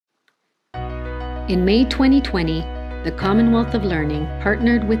In May 2020, the Commonwealth of Learning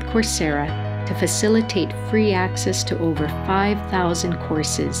partnered with Coursera to facilitate free access to over 5,000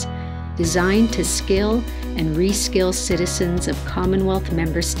 courses designed to skill and reskill citizens of Commonwealth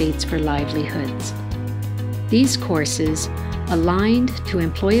member states for livelihoods. These courses, aligned to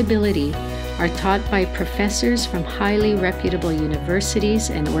employability, are taught by professors from highly reputable universities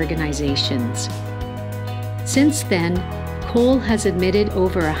and organizations. Since then, COL has admitted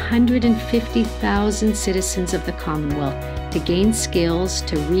over 150,000 citizens of the Commonwealth to gain skills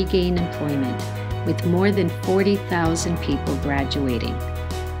to regain employment, with more than 40,000 people graduating.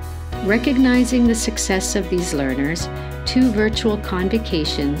 Recognizing the success of these learners, 2 virtual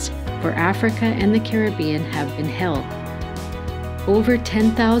convocations for Africa and the Caribbean have been held. Over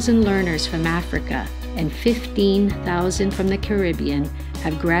 10,000 learners from Africa and 15,000 from the Caribbean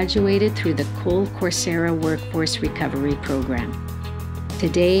have graduated through the COL-Coursera Workforce Recovery Program.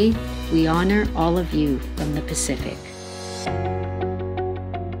 Today, we honor all of you from the Pacific.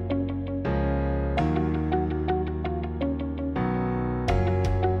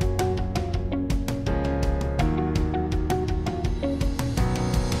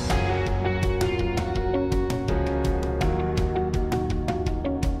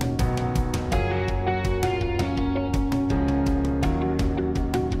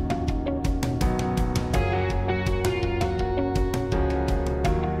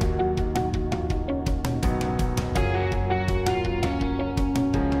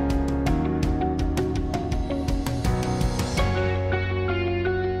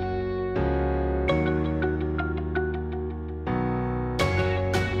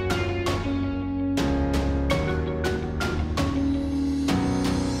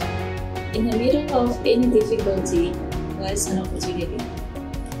 In the middle of any difficulty lies an opportunity.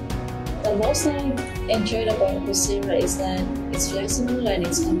 The most I enjoyed about Coursera is that it's flexible and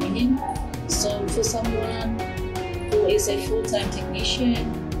it's convenient. So for someone who is a full-time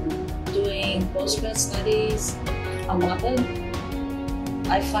technician doing postgrad studies, a mother,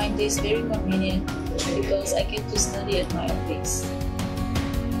 I find this very convenient because I get to study at my own pace.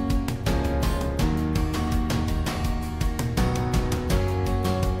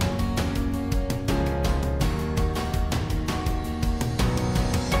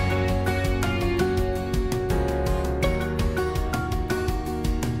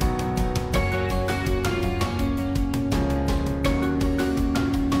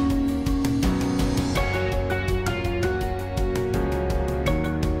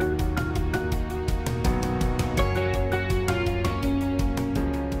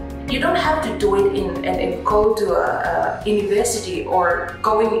 You don't have to do it and go to a university or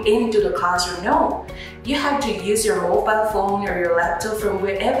going into the classroom. No, you have to use your mobile phone or your laptop from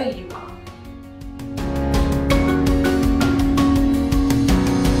wherever you are.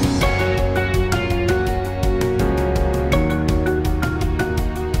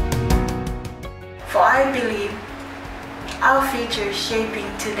 For I believe our future is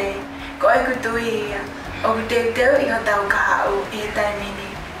shaping today. Có ai cứ tôi ở đây tới ở tàu cả ở đây mình.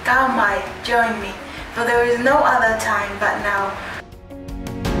 Come, join me, for there is no other time but now.